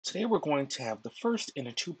Today we're going to have the first in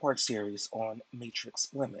a two-part series on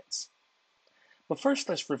matrix limits. But first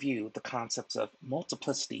let's review the concepts of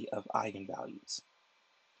multiplicity of eigenvalues.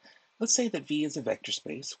 Let's say that V is a vector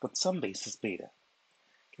space with some basis beta.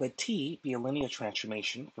 Let T be a linear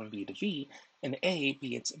transformation from V to V, and A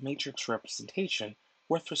be its matrix representation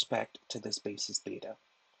with respect to this basis beta.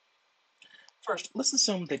 First, let's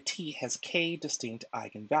assume that T has k distinct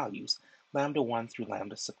eigenvalues, lambda 1 through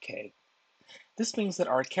lambda sub k. This means that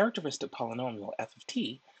our characteristic polynomial f of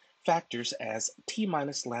t factors as t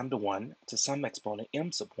minus lambda 1 to some exponent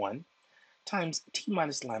m sub 1 times t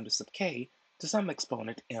minus lambda sub k to some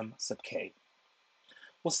exponent m sub k.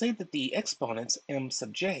 We'll say that the exponents m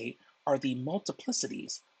sub j are the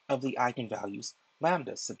multiplicities of the eigenvalues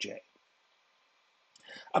lambda sub j.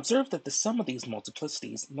 Observe that the sum of these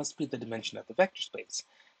multiplicities must be the dimension of the vector space.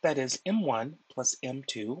 That is, m1 plus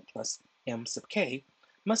m2 plus m sub k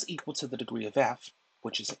must equal to the degree of f,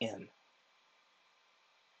 which is n.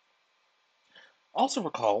 Also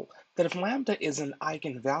recall that if lambda is an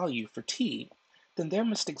eigenvalue for t, then there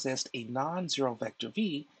must exist a non-zero vector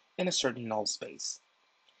v in a certain null space.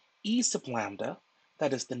 E sub lambda,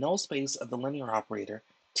 that is the null space of the linear operator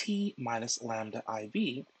t minus lambda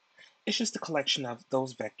iv, is just a collection of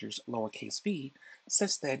those vectors lowercase v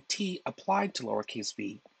such that t applied to lowercase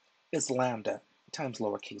v is lambda times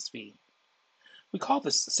lowercase v. We call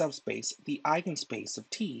this subspace the eigenspace of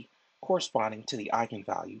t corresponding to the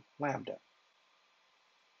eigenvalue lambda.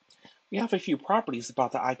 We have a few properties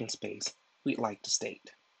about the eigenspace we'd like to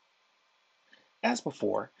state. As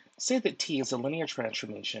before, say that T is a linear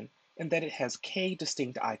transformation and that it has k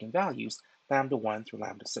distinct eigenvalues, lambda 1 through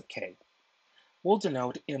lambda sub k. We'll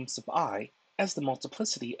denote m sub I as the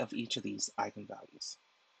multiplicity of each of these eigenvalues.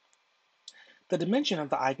 The dimension of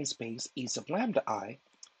the eigenspace E sub lambda I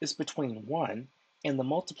is between 1 and the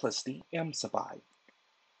multiplicity m sub I.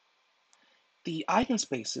 The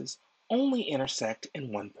eigenspaces only intersect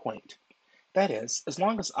in one point. That is, as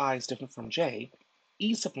long as I is different from j,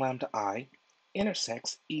 E sub lambda I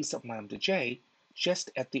intersects E sub lambda j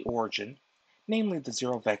just at the origin, namely the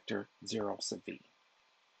zero vector 0 sub v.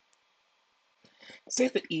 Say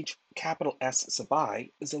that each capital S sub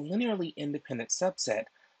I is a linearly independent subset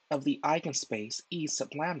of the eigenspace E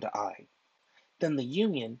sub lambda I. Then the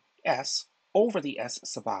union S over the S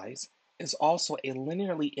sub i's is also a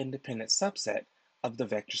linearly independent subset of the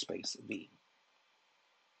vector space V.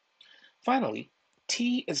 Finally,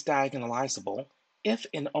 T is diagonalizable if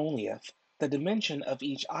and only if the dimension of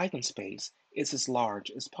each eigenspace is as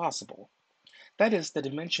large as possible. That is, the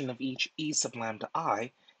dimension of each E sub lambda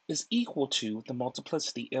I is equal to the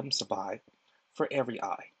multiplicity m sub I for every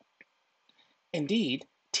I. Indeed,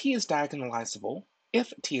 T is diagonalizable.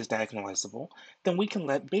 If T is diagonalizable, then we can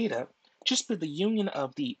let beta just be the union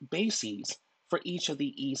of the bases for each of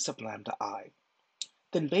the E sub lambda I.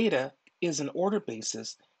 Then beta is an ordered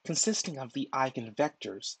basis consisting of the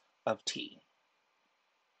eigenvectors of T.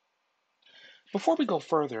 Before we go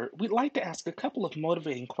further, we'd like to ask a couple of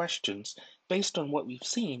motivating questions based on what we've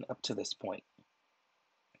seen up to this point.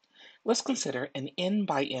 Let's consider an n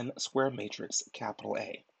by n square matrix, capital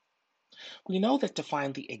A. We know that to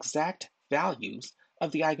find the exact values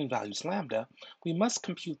of the eigenvalues lambda, we must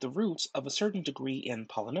compute the roots of a certain degree n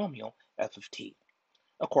polynomial, f of t.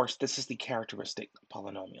 Of course, this is the characteristic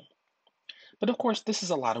polynomial. But of course, this is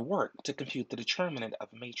a lot of work to compute the determinant of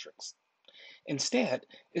a matrix. Instead,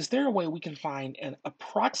 is there a way we can find an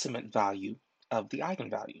approximate value of the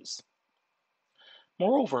eigenvalues?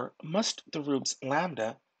 Moreover, must the roots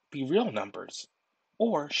lambda be real numbers,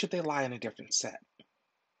 or should they lie in a different set?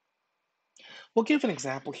 We'll give an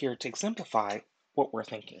example here to exemplify what we're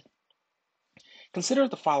thinking. Consider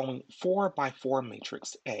the following 4 by 4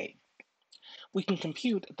 matrix A. We can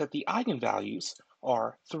compute that the eigenvalues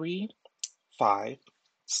are 3, 5,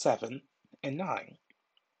 7, and 9.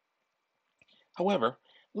 However,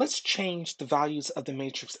 let's change the values of the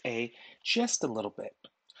matrix A just a little bit.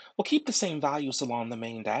 We'll keep the same values along the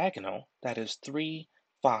main diagonal, that is 3,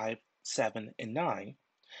 5, 7, and 9.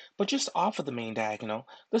 But just off of the main diagonal,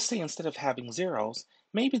 let's say instead of having zeros,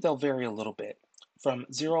 maybe they'll vary a little bit, from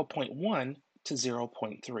 0.1 to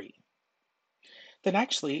 0.3. Then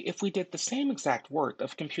actually, if we did the same exact work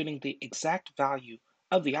of computing the exact value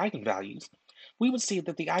of the eigenvalues, we would see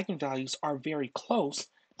that the eigenvalues are very close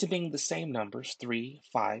to being the same numbers 3,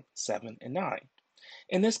 5, 7, and 9.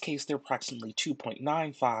 In this case, they're approximately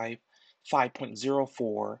 2.95,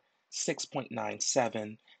 5.04,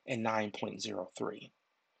 6.97, and 9.03.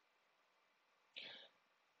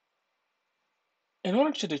 In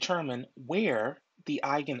order to determine where the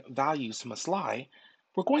eigenvalues must lie,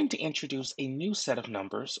 we're going to introduce a new set of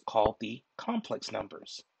numbers called the complex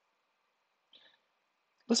numbers.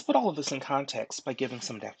 Let's put all of this in context by giving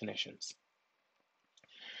some definitions.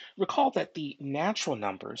 Recall that the natural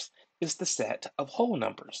numbers is the set of whole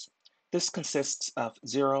numbers. This consists of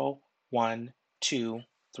 0, 1, 2,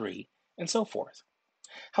 3, and so forth.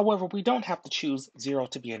 However, we don't have to choose 0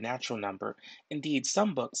 to be a natural number. Indeed,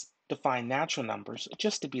 some books define natural numbers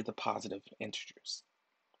just to be the positive integers.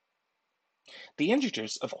 The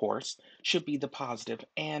integers, of course, should be the positive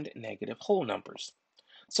and negative whole numbers.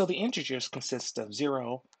 So the integers consist of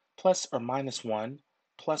 0, plus or minus 1,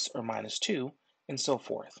 plus or minus 2, and so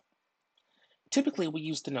forth. Typically, we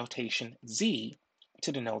use the notation z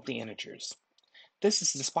to denote the integers. This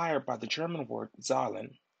is inspired by the German word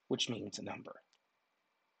Zahlen, which means number.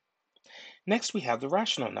 Next, we have the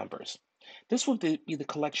rational numbers. This would be the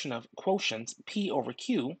collection of quotients p over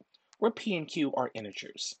q, where p and q are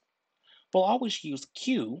integers. We'll always use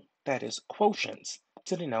q, that is quotients,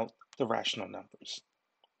 to denote the rational numbers.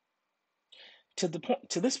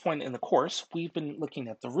 To this point in the course, we've been looking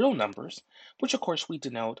at the real numbers, which of course we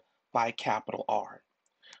denote by capital R.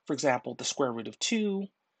 For example, the square root of 2,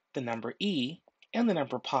 the number e, and the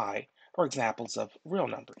number pi are examples of real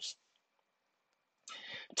numbers.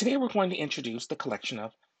 Today we're going to introduce the collection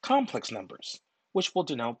of complex numbers, which we'll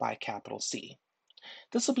denote by capital C.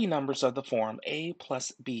 This will be numbers of the form a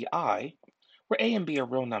plus bi, where a and b are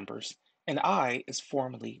real numbers, and I is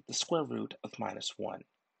formally the square root of minus 1.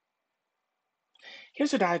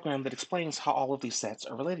 Here's a diagram that explains how all of these sets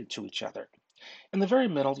are related to each other. In the very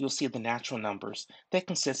middle, you'll see the natural numbers that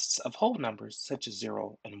consists of whole numbers such as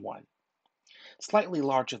 0 and 1. Slightly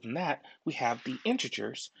larger than that, we have the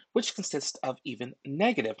integers, which consist of even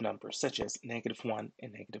negative numbers such as -1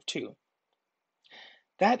 and -2.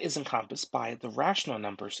 That is encompassed by the rational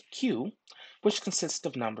numbers q, which consist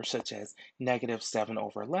of numbers such as -7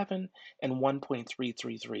 over 11 and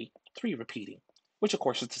 1.3333 repeating, which of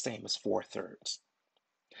course is the same as 4/3.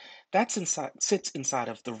 That sits inside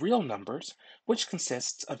of the real numbers, which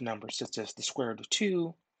consists of numbers such as the square root of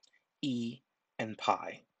 2, e, and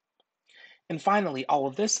pi. And finally, all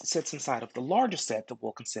of this sits inside of the largest set that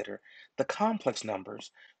we'll consider, the complex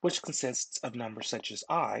numbers, which consists of numbers such as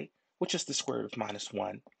I, which is the square root of minus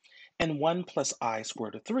 1, and 1 plus I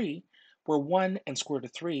square root of 3, where 1 and square root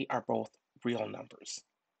of 3 are both real numbers.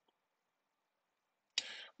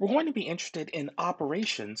 We're going to be interested in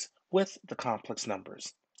operations with the complex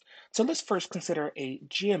numbers. So let's first consider a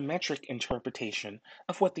geometric interpretation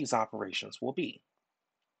of what these operations will be.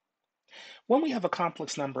 When we have a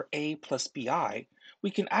complex number a plus bi,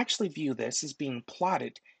 we can actually view this as being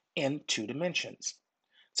plotted in 2 dimensions.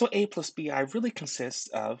 So a plus bi really consists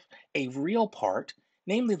of a real part,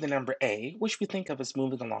 namely the number a, which we think of as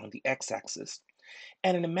moving along the x-axis,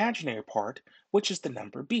 and an imaginary part, which is the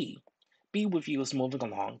number b. B we view as moving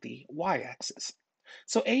along the y-axis.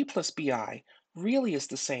 So a plus bi really is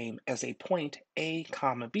the same as a point a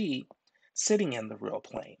comma b sitting in the real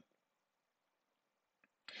plane.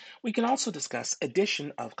 We can also discuss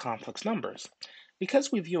addition of complex numbers. Because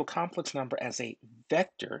we view a complex number as a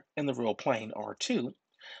vector in the real plane, R2,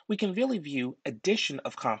 we can really view addition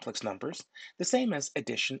of complex numbers the same as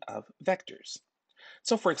addition of vectors.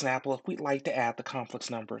 So for example, if we'd like to add the complex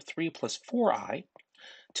number 3 plus 4i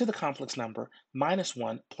to the complex number minus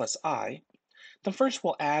 1 plus I, then first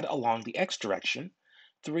we'll add along the x direction,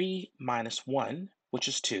 3 minus 1, which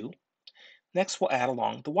is 2. Next we'll add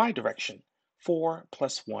along the y direction, 4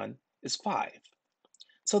 plus 1 is 5.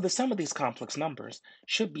 So the sum of these complex numbers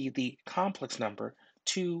should be the complex number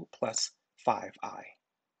 2 plus 5i.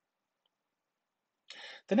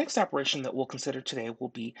 The next operation that we'll consider today will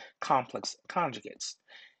be complex conjugates.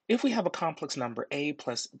 If we have a complex number a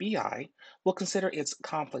plus bi, we'll consider its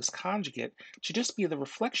complex conjugate to just be the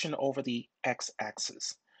reflection over the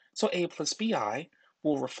x-axis. So a plus bi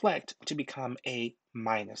will reflect to become a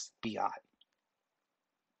minus bi.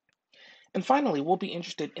 And finally, we'll be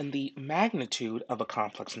interested in the magnitude of a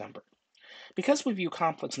complex number. Because we view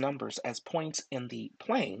complex numbers as points in the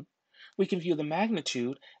plane, we can view the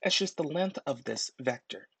magnitude as just the length of this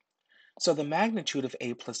vector. So the magnitude of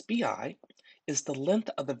a plus bi is the length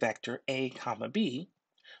of the vector a comma b,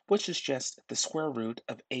 which is just the square root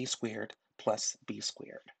of a squared plus b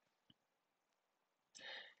squared.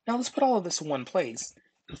 Now let's put all of this in one place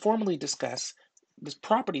and formally discuss the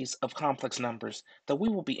properties of complex numbers that we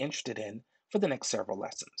will be interested in for the next several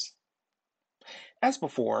lessons. As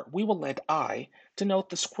before, we will let I denote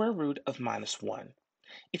the square root of minus 1.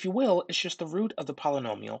 If you will, it's just the root of the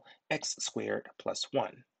polynomial x squared plus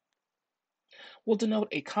 1. We'll denote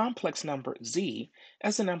a complex number z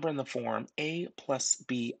as a number in the form a plus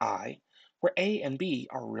bi, where a and b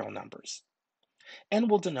are real numbers. And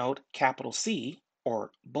we'll denote capital C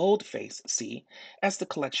or boldface C, as the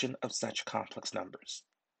collection of such complex numbers.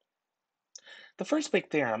 The first big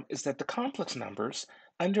theorem is that the complex numbers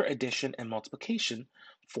under addition and multiplication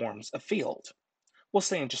forms a field. We'll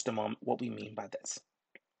say in just a moment what we mean by this.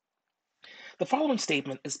 The following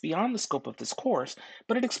statement is beyond the scope of this course,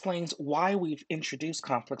 but it explains why we've introduced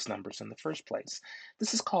complex numbers in the first place.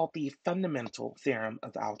 This is called the fundamental theorem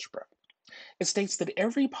of algebra. It states that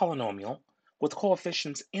every polynomial with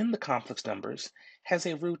coefficients in the complex numbers has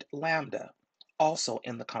a root lambda, also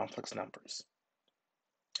in the complex numbers.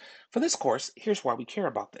 For this course, here's why we care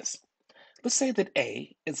about this. Let's say that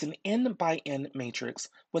A is an n by n matrix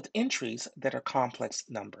with entries that are complex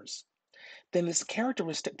numbers. Then this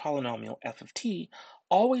characteristic polynomial f of t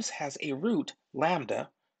always has a root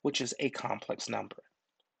lambda, which is a complex number.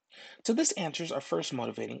 So this answers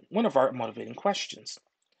one of our motivating questions.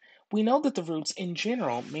 We know that the roots in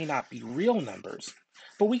general may not be real numbers,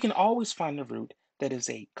 but we can always find a root that is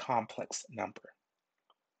a complex number.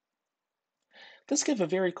 Let's give a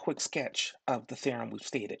very quick sketch of the theorem we've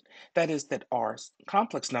stated. That is that our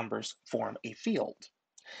complex numbers form a field.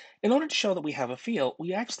 In order to show that we have a field,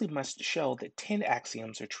 we actually must show that 10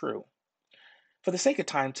 axioms are true. For the sake of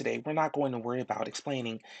time today, we're not going to worry about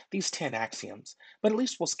explaining these 10 axioms, but at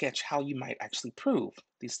least we'll sketch how you might actually prove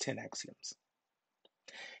these 10 axioms.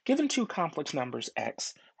 Given two complex numbers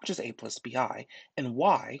x, which is a plus bi, and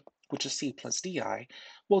y, which is c plus di,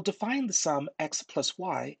 we'll define the sum x plus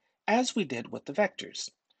y as we did with the vectors.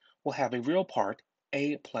 We'll have a real part,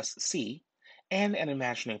 a plus c, and an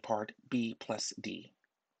imaginary part, b plus d.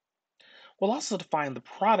 We'll also define the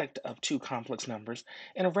product of two complex numbers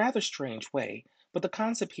in a rather strange way, but the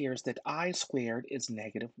concept here is that I squared is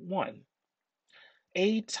negative 1.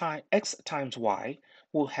 X times y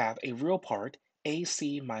will have a real part,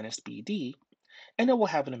 AC minus BD, and it will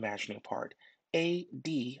have an imaginary part, AD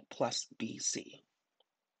plus BC.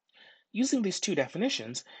 Using these two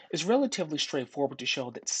definitions is relatively straightforward to show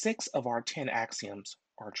that 6 of our 10 axioms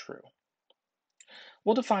are true.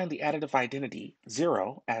 We'll define the additive identity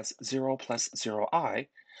 0 as 0 plus 0i,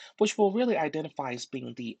 which will really identify as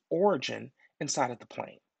being the origin inside of the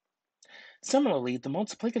plane. Similarly, the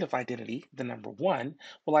multiplicative identity, the number 1,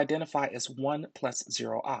 will identify as 1 plus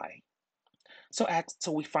 0i.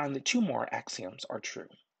 So we find that two more axioms are true.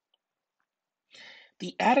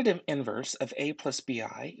 The additive inverse of a plus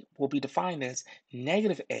bi will be defined as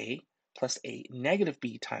negative a plus a negative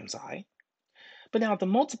b times I. But now the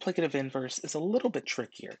multiplicative inverse is a little bit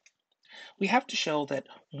trickier. We have to show that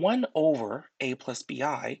 1 over a plus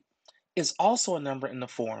bi is also a number in the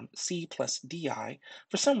form c plus di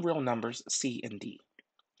for some real numbers c and d.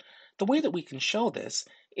 The way that we can show this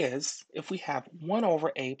is if we have 1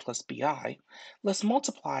 over a plus bi, let's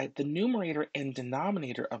multiply the numerator and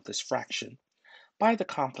denominator of this fraction by the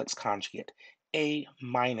complex conjugate a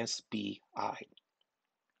minus bi.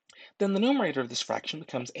 Then the numerator of this fraction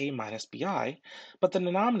becomes a minus bi, but the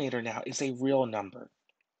denominator now is a real number,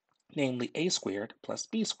 namely a squared plus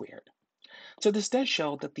b squared. So this does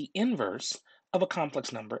show that the inverse of a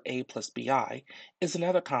complex number, a plus bi, is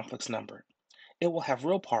another complex number. It will have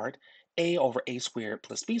real part, a over a squared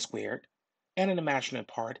plus b squared, and an imaginary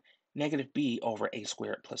part, negative b over a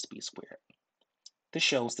squared plus b squared. This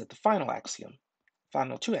shows that the final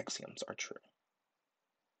two axioms are true.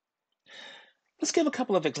 Let's give a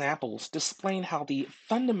couple of examples to explain how the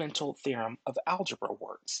fundamental theorem of algebra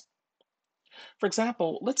works. For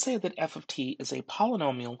example, let's say that f of t is a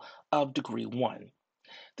polynomial of degree 1.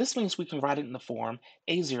 This means we can write it in the form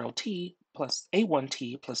a0t plus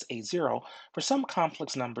a1t plus a0 for some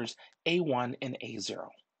complex numbers a1 and a0.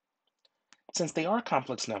 Since they are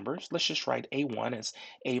complex numbers, let's just write a1 as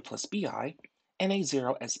a plus bi and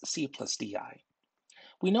a0 as c plus di.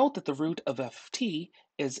 We know that the root of f of t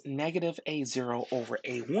is negative a0 over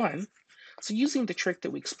a1, so using the trick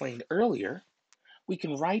that we explained earlier, we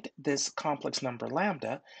can write this complex number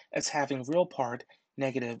lambda as having real part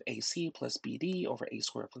negative ac plus bd over a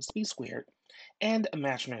squared plus b squared, and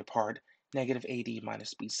imaginary part negative ad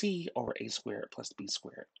minus bc over a squared plus b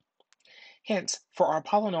squared. Hence, for our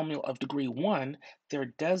polynomial of degree 1, there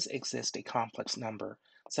does exist a complex number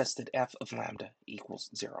such that f of lambda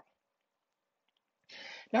equals 0.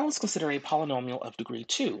 Now let's consider a polynomial of degree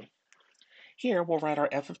 2. Here we'll write our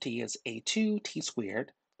f of t as a2t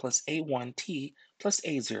squared plus a1t plus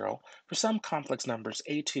a0 for some complex numbers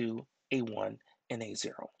a2, a1, and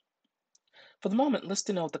a0. For the moment, let's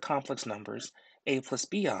denote the complex numbers a plus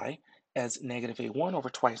bi as negative a1 over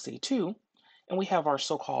twice a2, and we have our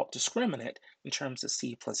so-called discriminant in terms of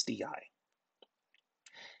c plus di.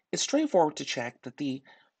 It's straightforward to check that the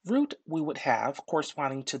root we would have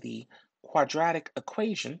corresponding to the quadratic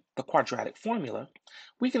equation, the quadratic formula,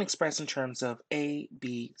 we can express in terms of A,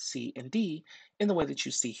 B, C, and D in the way that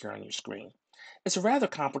you see here on your screen. It's a rather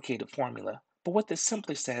complicated formula, but what this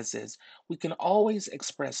simply says is we can always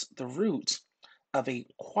express the roots of a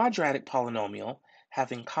quadratic polynomial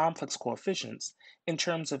having complex coefficients in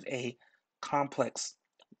terms of a complex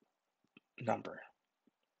number.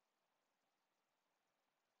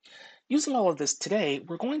 Using all of this today,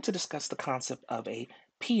 we're going to discuss the concept of a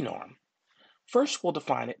p-norm. First, we'll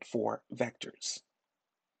define it for vectors.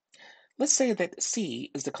 Let's say that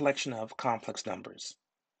C is the collection of complex numbers.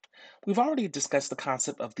 We've already discussed the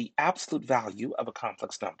concept of the absolute value of a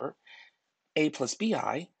complex number, a plus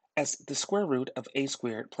bi, as the square root of a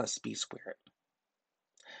squared plus b squared.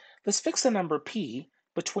 Let's fix the number p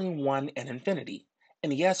between 1 and infinity,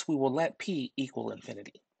 and yes, we will let p equal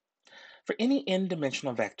infinity. For any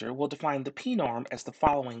n-dimensional vector, we'll define the p-norm as the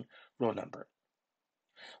following real number.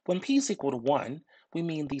 When p is equal to 1, we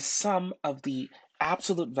mean the sum of the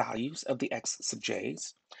absolute values of the x sub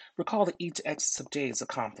j's. Recall that each x sub j is a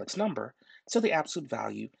complex number, so the absolute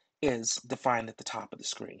value is defined at the top of the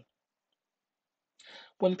screen.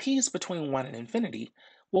 When p is between 1 and infinity,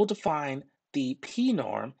 we'll define the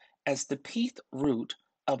p-norm as the pth root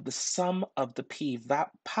of the sum of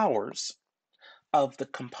the powers of the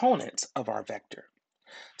components of our vector.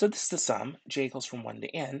 So this is the sum, j goes from 1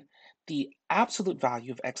 to n, the absolute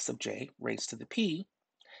value of x sub j raised to the p,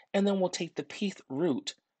 and then we'll take the pth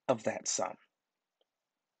root of that sum.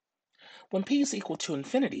 When p is equal to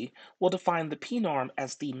infinity, we'll define the p-norm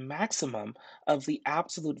as the maximum of the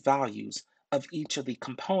absolute values of each of the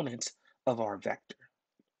components of our vector.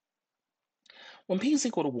 When p is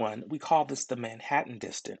equal to 1, we call this the Manhattan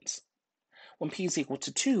distance. When p is equal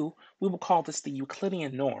to 2, we will call this the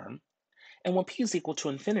Euclidean norm. And when p is equal to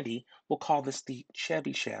infinity, we'll call this the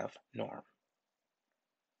Chebyshev norm.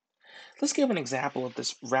 Let's give an example of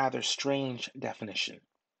this rather strange definition.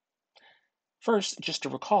 First, just to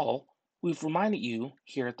recall, we've reminded you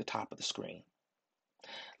here at the top of the screen.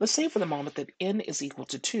 Let's say for the moment that n is equal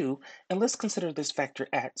to 2, and let's consider this vector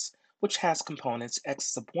x, which has components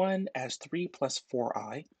x sub 1 as 3 plus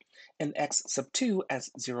 4i, and x sub 2 as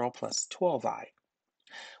 0 plus 12i.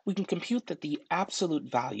 We can compute that the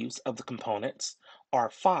absolute values of the components are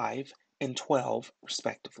 5 and 12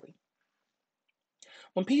 respectively.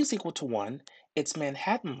 When p is equal to 1, its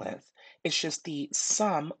Manhattan length is just the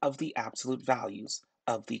sum of the absolute values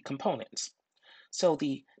of the components. So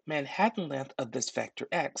the Manhattan length of this vector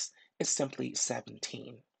x is simply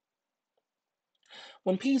 17.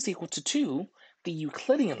 When p is equal to 2, the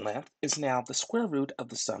Euclidean length is now the square root of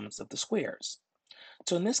the sums of the squares.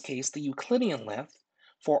 So in this case, the Euclidean length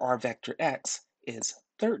for our vector x is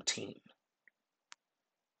 13.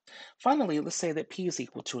 Finally, let's say that p is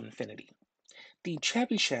equal to infinity. The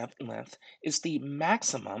Chebyshev length is the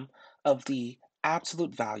maximum of the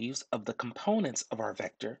absolute values of the components of our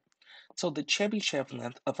vector, so the Chebyshev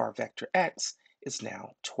length of our vector x is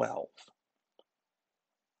now 12.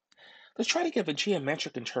 Let's try to give a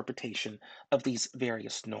geometric interpretation of these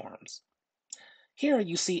various norms. Here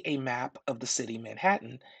you see a map of the city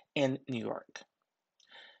Manhattan in New York.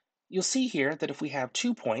 You'll see here that if we have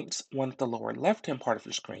 2 points, one at the lower left-hand part of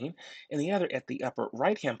your screen and the other at the upper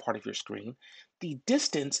right-hand part of your screen, the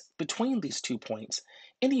distance between these 2 points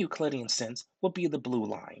in the Euclidean sense will be the blue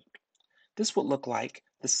line. This would look like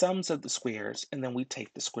the sums of the squares, and then we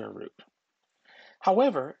take the square root.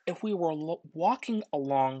 However, if we were walking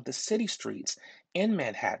along the city streets in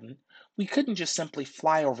Manhattan, we couldn't just simply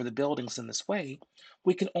fly over the buildings in this way.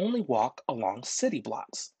 We can only walk along city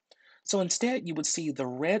blocks. So instead, you would see the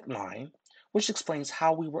red line, which explains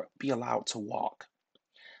how we would be allowed to walk.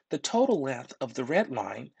 The total length of the red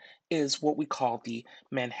line is what we call the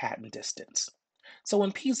Manhattan distance. So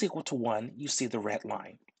when p is equal to 1, you see the red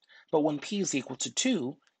line. But when p is equal to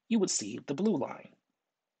 2, you would see the blue line.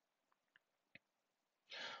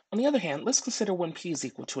 On the other hand, let's consider when p is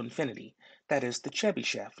equal to infinity, that is the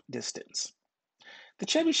Chebyshev distance. The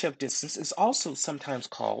Chebyshev distance is also sometimes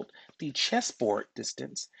called the chessboard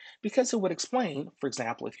distance because it would explain, for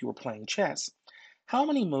example, if you were playing chess, how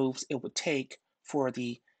many moves it would take for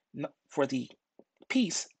the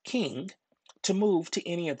piece king to move to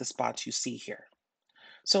any of the spots you see here.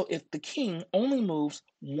 So if the king only moves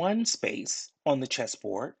one space on the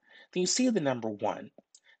chessboard, then you see the number 1.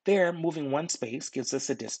 There, moving one space gives us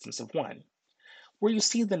a distance of 1. Where you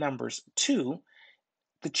see the numbers 2,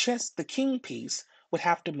 the king piece would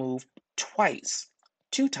have to move twice,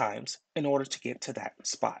 2 times, in order to get to that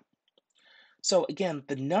spot. So again,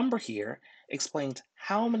 the number here explains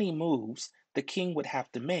how many moves the king would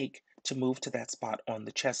have to make to move to that spot on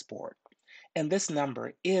the chessboard. And this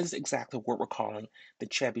number is exactly what we're calling the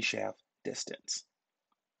Chebyshev distance.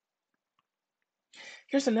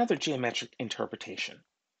 Here's another geometric interpretation.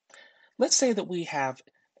 Let's say that we have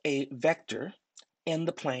a vector in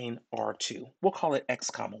the plane R2. We'll call it x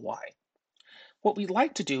comma y. What we'd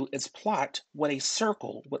like to do is plot what a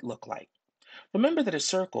circle would look like. Remember that a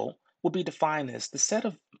circle will be defined as the set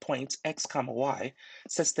of points x comma y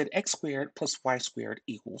such that x squared plus y squared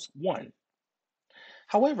equals 1.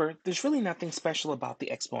 However, there's really nothing special about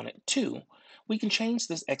the exponent 2. We can change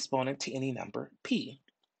this exponent to any number p.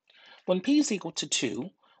 When p is equal to 2,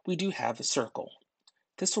 we do have a circle.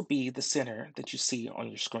 This will be the center that you see on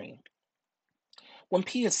your screen. When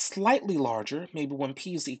p is slightly larger, maybe when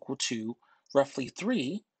p is equal to roughly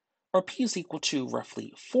 3, or p is equal to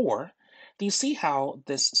roughly 4, do you see how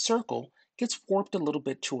this circle gets warped a little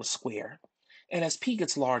bit to a square? And as p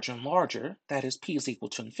gets larger and larger, that is, p is equal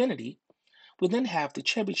to infinity, we then have the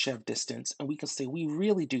Chebyshev distance, and we can say we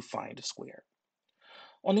really do find a square.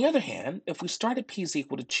 On the other hand, if we start at p is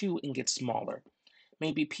equal to 2 and get smaller,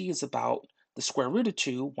 maybe p is about the square root of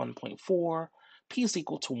 2, 1.4, p is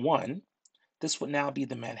equal to 1, this would now be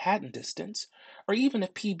the Manhattan distance, or even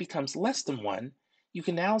if p becomes less than 1, you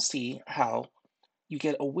can now see how you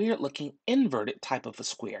get a weird looking inverted type of a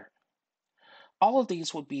square. All of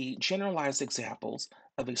these would be generalized examples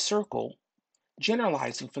of a circle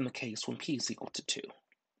generalizing from the case when p is equal to 2.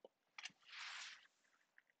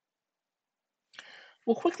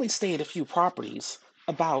 We'll quickly state a few properties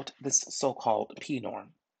about this so-called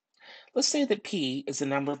p-norm. Let's say that p is a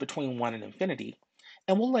number between 1 and infinity,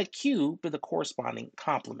 and we'll let q be the corresponding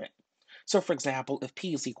complement. So for example, if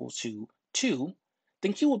p is equal to 2,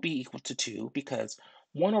 then q will be equal to 2 because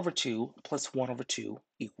 1 over 2 plus 1 over 2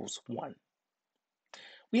 equals 1.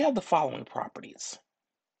 We have the following properties.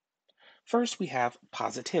 First, we have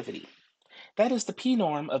positivity. That is, the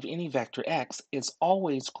p-norm of any vector x is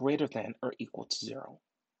always greater than or equal to 0.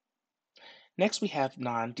 Next, we have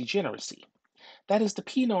non-degeneracy. That is, the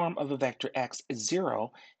p-norm of a vector x is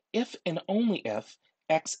 0 if and only if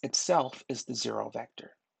x itself is the 0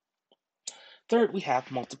 vector. Third, we have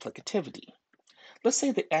multiplicativity. Let's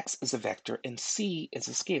say that x is a vector and c is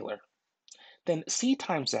a scalar. Then c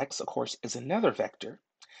times x, of course, is another vector.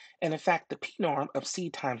 And in fact, the p-norm of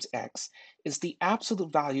c times x is the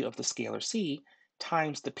absolute value of the scalar c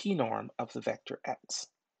times the p-norm of the vector x.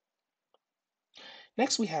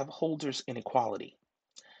 Next, we have Holder's inequality.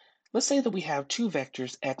 Let's say that we have two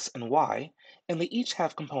vectors x and y, and they each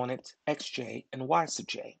have components xj and y sub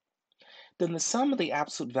j. Then the sum of the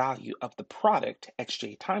absolute value of the product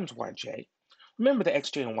xj times yj, remember that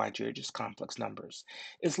xj and yj are just complex numbers,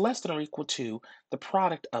 is less than or equal to the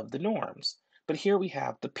product of the norms. But here we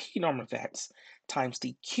have the p-norm of x times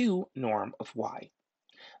the q-norm of y.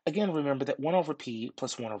 Again, remember that 1 over p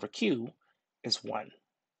plus 1 over q is 1.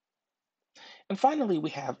 And finally,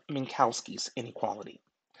 we have Minkowski's inequality.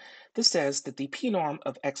 This says that the p-norm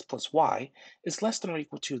of x plus y is less than or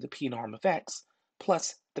equal to the p-norm of x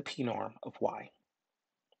plus the p-norm of y.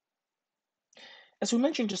 As we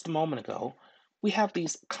mentioned just a moment ago, we have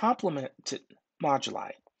these complemented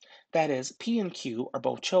moduli. That is, p and q are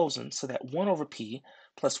both chosen so that 1 over p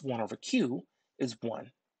plus 1 over q is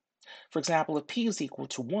 1. For example, if p is equal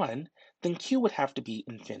to 1, then q would have to be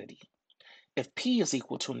infinity. If p is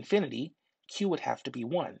equal to infinity, q would have to be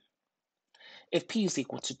 1. If p is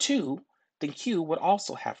equal to 2, then q would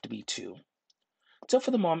also have to be 2. So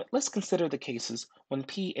for the moment, let's consider the cases when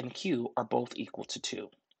p and q are both equal to 2.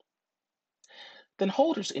 Then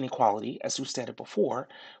Holder's inequality, as we stated before,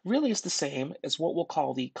 really is the same as what we'll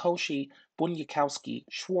call the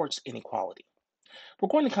Cauchy-Bunyakovsky-Schwarz inequality. We're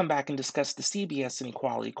going to come back and discuss the CBS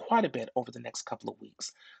inequality quite a bit over the next couple of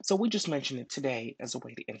weeks, so we just mentioned it today as a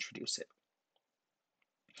way to introduce it.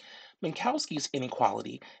 Minkowski's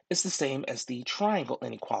inequality is the same as the triangle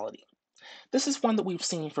inequality. This is one that we've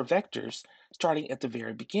seen for vectors starting at the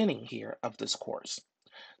very beginning here of this course.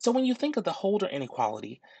 So when you think of the Holder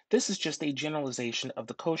inequality, this is just a generalization of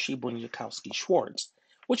the Cauchy-Bunyakovsky-Schwarz,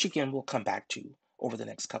 which again we'll come back to over the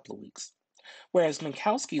next couple of weeks. Whereas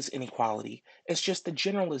Minkowski's inequality is just the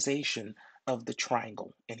generalization of the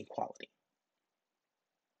triangle inequality.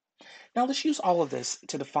 Now let's use all of this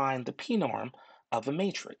to define the p-norm of a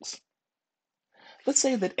matrix. Let's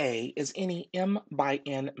say that A is any m by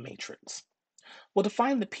n matrix. We'll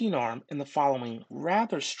define the p-norm in the following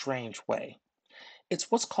rather strange way. It's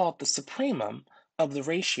what's called the supremum of the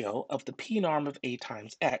ratio of the p-norm of A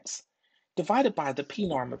times x divided by the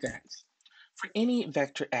p-norm of x for any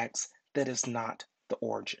vector x that is not the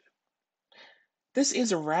origin. This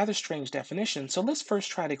is a rather strange definition, so let's first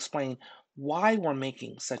try to explain why we're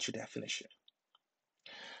making such a definition.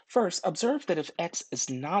 First, observe that if x is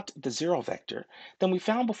not the zero vector, then we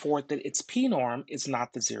found before that its p-norm is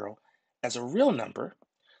not the zero as a real number.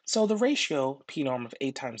 So the ratio p-norm of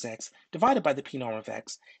a times x divided by the p-norm of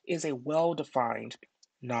x is a well-defined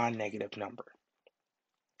non-negative number.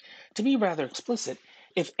 To be rather explicit,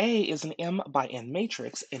 if A is an m by n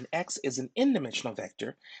matrix and x is an n-dimensional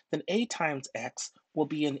vector, then A times x will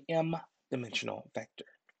be an m-dimensional vector.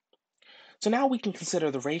 So now we can consider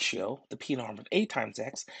the ratio, the p-norm of A times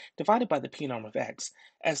x, divided by the p-norm of x,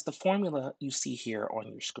 as the formula you see here on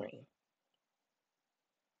your screen.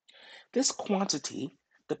 This quantity,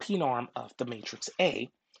 the p-norm of the matrix A,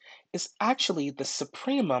 is actually the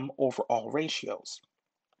supremum over all ratios.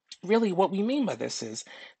 Really, what we mean by this is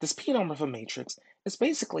this p-norm of a matrix is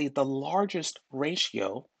basically the largest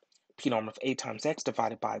ratio, p-norm of A times x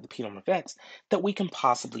divided by the p-norm of x, that we can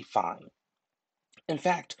possibly find. In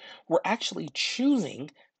fact, we're actually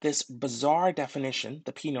choosing this bizarre definition,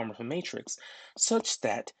 the p-norm of a matrix, such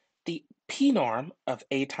that the p-norm of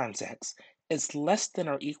A times x is less than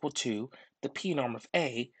or equal to the p-norm of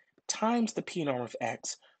A times the p-norm of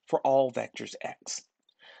x for all vectors x.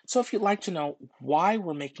 So if you'd like to know why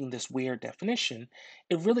we're making this weird definition,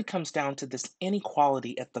 it really comes down to this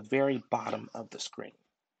inequality at the very bottom of the screen.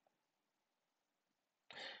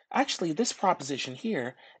 Actually, this proposition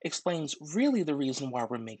here explains really the reason why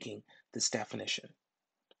we're making this definition.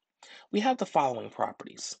 We have the following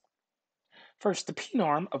properties. First, the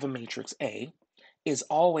p-norm of a matrix A is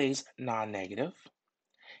always non-negative,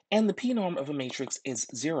 and the p-norm of a matrix is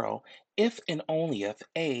 0 if and only if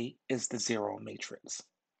A is the zero matrix.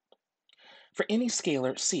 For any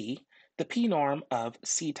scalar C, the p-norm of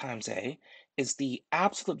C times A is the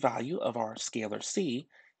absolute value of our scalar C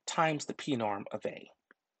times the p-norm of A.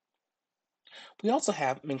 We also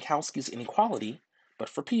have Minkowski's inequality, but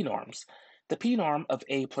for p-norms. The p-norm of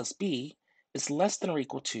A plus B is less than or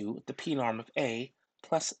equal to the p-norm of A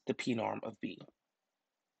plus the p-norm of B.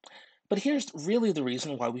 But here's really the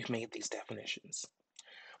reason why we've made these definitions.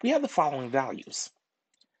 We have the following values.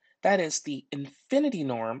 That is, the infinity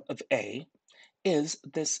norm of A is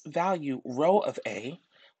this value rho of A,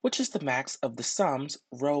 which is the max of the sums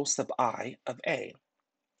rho sub I of A.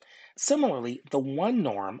 Similarly, the one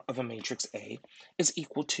norm of a matrix A is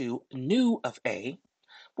equal to nu of A,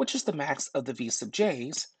 which is the max of the V sub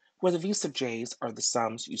j's, where the V sub j's are the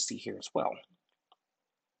sums you see here as well.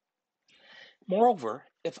 Moreover,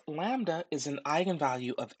 if lambda is an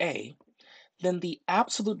eigenvalue of A, then the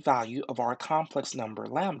absolute value of our complex number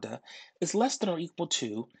lambda is less than or equal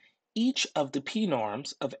to each of the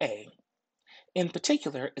p-norms of A. In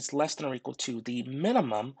particular, it's less than or equal to the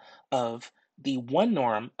minimum of the one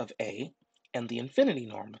norm of A and the infinity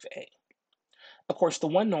norm of A. Of course, the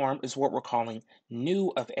one norm is what we're calling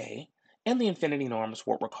nu of A, and the infinity norm is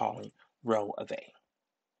what we're calling rho of A.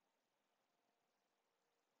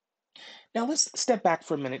 Now let's step back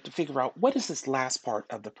for a minute to figure out what is this last part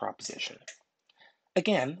of the proposition.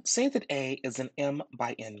 Again, say that A is an m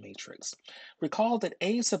by n matrix. Recall that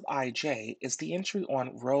A sub ij is the entry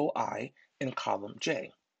on row I in column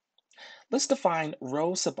J. Let's define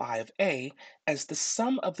rho sub I of A as the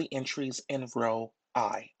sum of the entries in row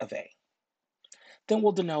I of A. Then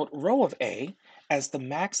we'll denote rho of A as the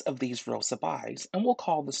max of these rho sub i's, and we'll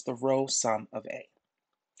call this the rho sum of A.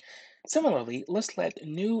 Similarly, let's let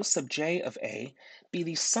nu sub j of A be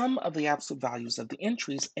the sum of the absolute values of the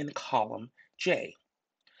entries in column J.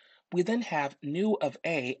 We then have nu of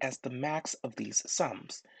A as the max of these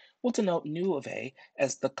sums. We'll denote nu of A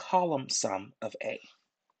as the column sum of A.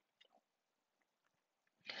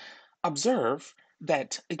 Observe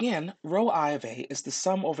that, again, row I of A is the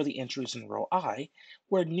sum over the entries in row I,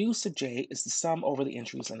 where nu sub j is the sum over the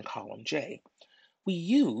entries in column J. We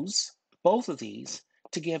use both of these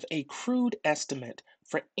to give a crude estimate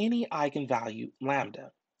for any eigenvalue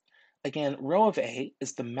lambda. Again, rho of A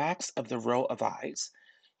is the max of the row of i's,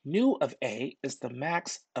 nu of A is the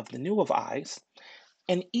max of the nu of i's,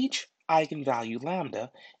 and each eigenvalue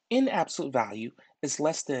lambda in absolute value is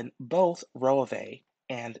less than both rho of A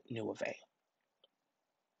and nu of A.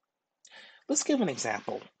 Let's give an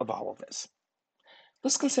example of all of this.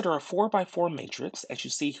 Let's consider a 4 by 4 matrix, as you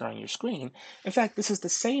see here on your screen. In fact, this is the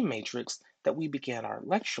same matrix that we began our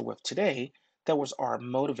lecture with today that was our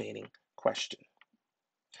motivating question.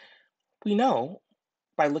 We know,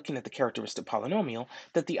 by looking at the characteristic polynomial,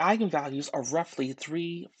 that the eigenvalues are roughly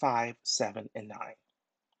 3, 5, 7, and 9.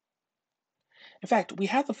 In fact, we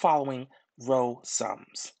have the following row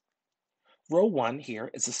sums. Row 1 here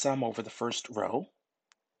is the sum over the first row.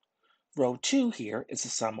 Row 2 here is the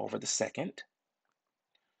sum over the second.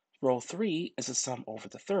 Row 3 is the sum over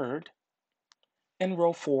the third. And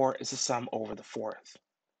row 4 is the sum over the fourth.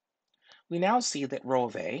 we now see that row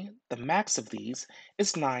of A, the max of these,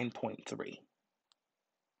 is 9.3.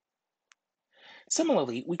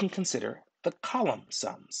 Similarly, we can consider the column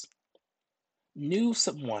sums. Nu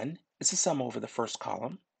sub 1 is the sum over the first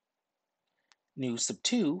column. Nu sub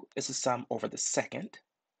 2 is the sum over the second.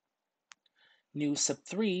 Nu sub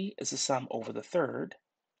 3 is the sum over the third.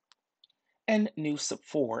 And nu sub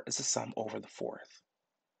 4 is the sum over the fourth.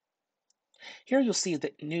 Here you'll see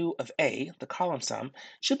that nu of A, the column sum,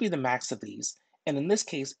 should be the max of these, and in this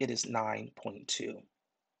case it is 9.2.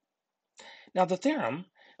 Now the theorem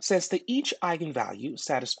says that each eigenvalue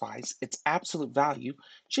satisfies its absolute value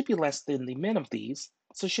should be less than the min of these,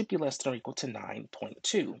 so should be less than or equal to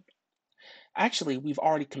 9.2. Actually, we've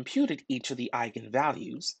already computed each of the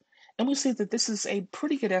eigenvalues, and we see that this is a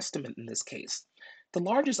pretty good estimate in this case. The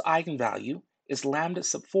largest eigenvalue is lambda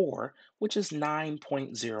sub 4, which is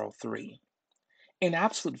 9.03. In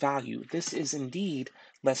absolute value, this is indeed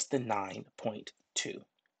less than 9.2.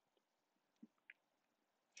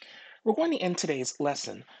 We're going to end today's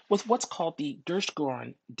lesson with what's called the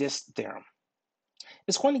Gershgorin-Disk theorem.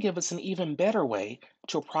 It's going to give us an even better way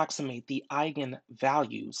to approximate the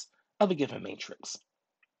eigenvalues of a given matrix.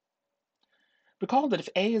 Recall that if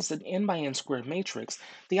A is an n by n squared matrix,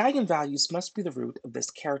 the eigenvalues must be the root of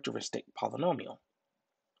this characteristic polynomial.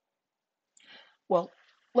 Well,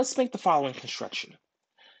 let's make the following construction.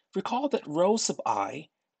 Recall that rho sub I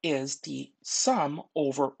is the sum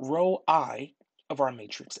over rho I of our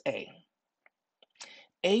matrix A.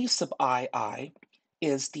 A sub I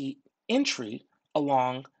is the entry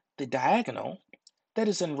along the diagonal that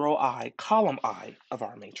is in row I, column I of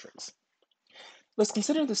our matrix. Let's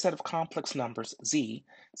consider the set of complex numbers z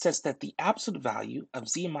such that the absolute value of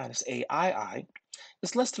z minus aii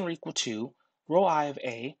is less than or equal to rho I of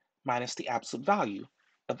A minus the absolute value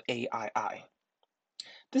of aii.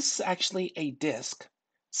 This is actually a disk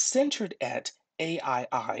centered at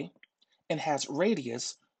aii and has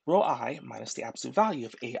radius rho I minus the absolute value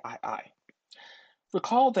of aii.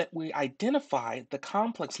 Recall that we identify the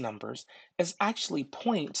complex numbers as actually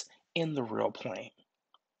points in the real plane.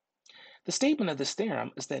 The statement of this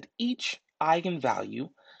theorem is that each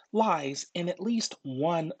eigenvalue lies in at least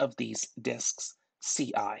one of these disks,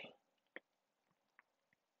 Ci.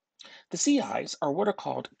 The Ci's are what are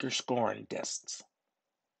called Gershgorin disks.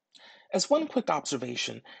 As one quick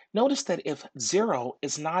observation, notice that if 0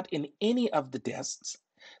 is not in any of the disks,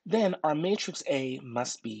 then our matrix A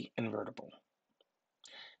must be invertible.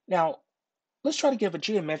 Now, let's try to give a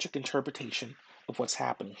geometric interpretation of what's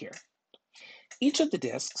happening here. Each of the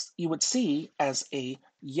disks you would see as a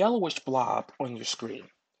yellowish blob on your screen.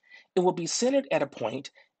 It will be centered at a point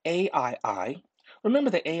AII. Remember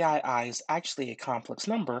that AII is actually a complex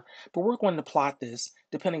number, but we're going to plot this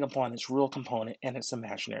depending upon its real component and its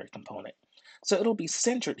imaginary component. So it'll be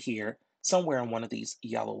centered here somewhere in one of these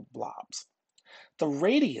yellow blobs. The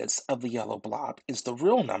radius of the yellow blob is the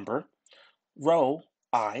real number, rho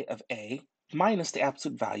I of A, minus the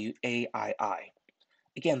absolute value AII.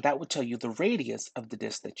 Again, that would tell you the radius of the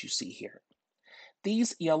disk that you see here.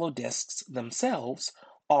 These yellow disks themselves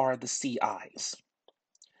are the Ci's.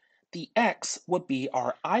 The x would be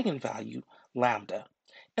our eigenvalue, lambda,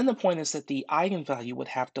 and the point is that the eigenvalue would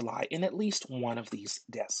have to lie in at least one of these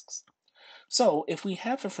disks. So if we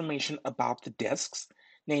have information about the disks,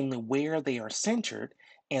 namely where they are centered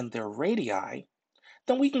and their radii,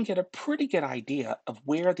 then we can get a pretty good idea of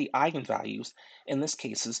where the eigenvalues, in this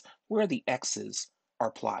case, is where the x's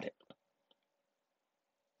are plotted.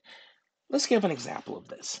 Let's give an example of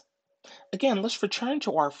this. Again, let's return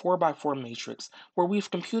to our 4x4 matrix where we've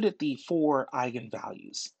computed the 4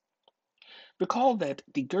 eigenvalues. Recall that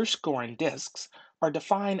the Gershgorin disks are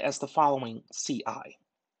defined as the following Ci.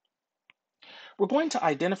 We're going to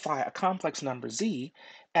identify a complex number z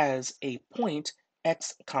as a point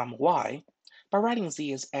x comma y by writing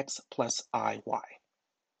z as x plus iy.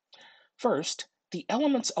 First, the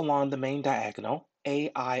elements along the main diagonal,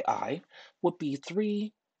 aii, would be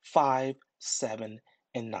 3, 5, 7,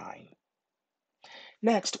 and 9.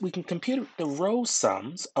 Next, we can compute the row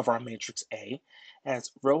sums of our matrix A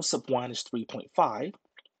as row sub 1 is 3.5,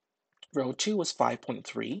 row 2 is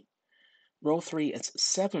 5.3, row 3 is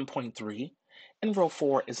 7.3, and row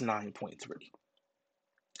 4 is 9.3.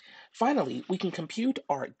 Finally, we can compute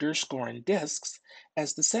our Gershgorin disks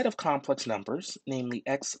as the set of complex numbers, namely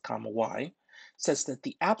x comma y, such that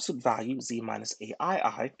the absolute value z minus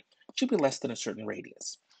aii should be less than a certain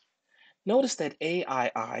radius. Notice that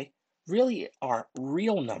aii really are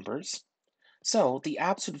real numbers, so the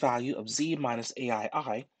absolute value of z minus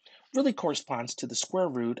aii really corresponds to the square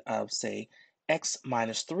root of, say, x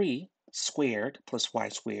minus 3 squared plus y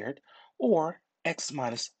squared, or x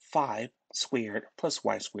minus 5 squared plus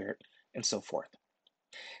y squared, and so forth.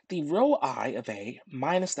 The rho I of A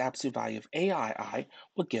minus the absolute value of AII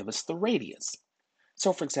will give us the radius.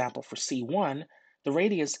 So for example, for C1, the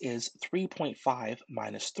radius is 3.5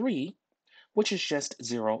 minus 3, which is just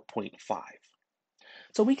 0.5.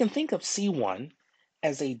 So we can think of C1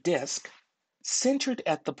 as a disk centered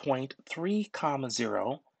at the point 3,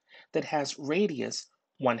 0 that has radius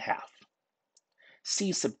 1 half.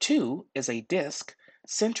 C sub 2 is a disk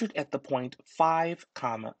centered at the point 5,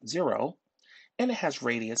 0, and it has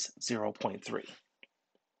radius 0.3.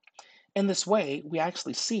 In this way, we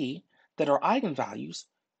actually see that our eigenvalues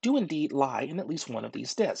do indeed lie in at least one of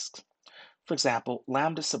these disks. For example,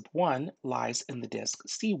 lambda sub 1 lies in the disk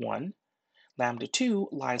C1, lambda 2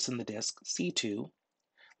 lies in the disk C2,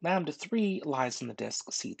 lambda 3 lies in the disk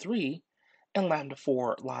C3, and lambda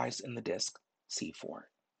 4 lies in the disk C4.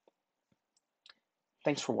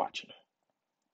 Thanks for watching.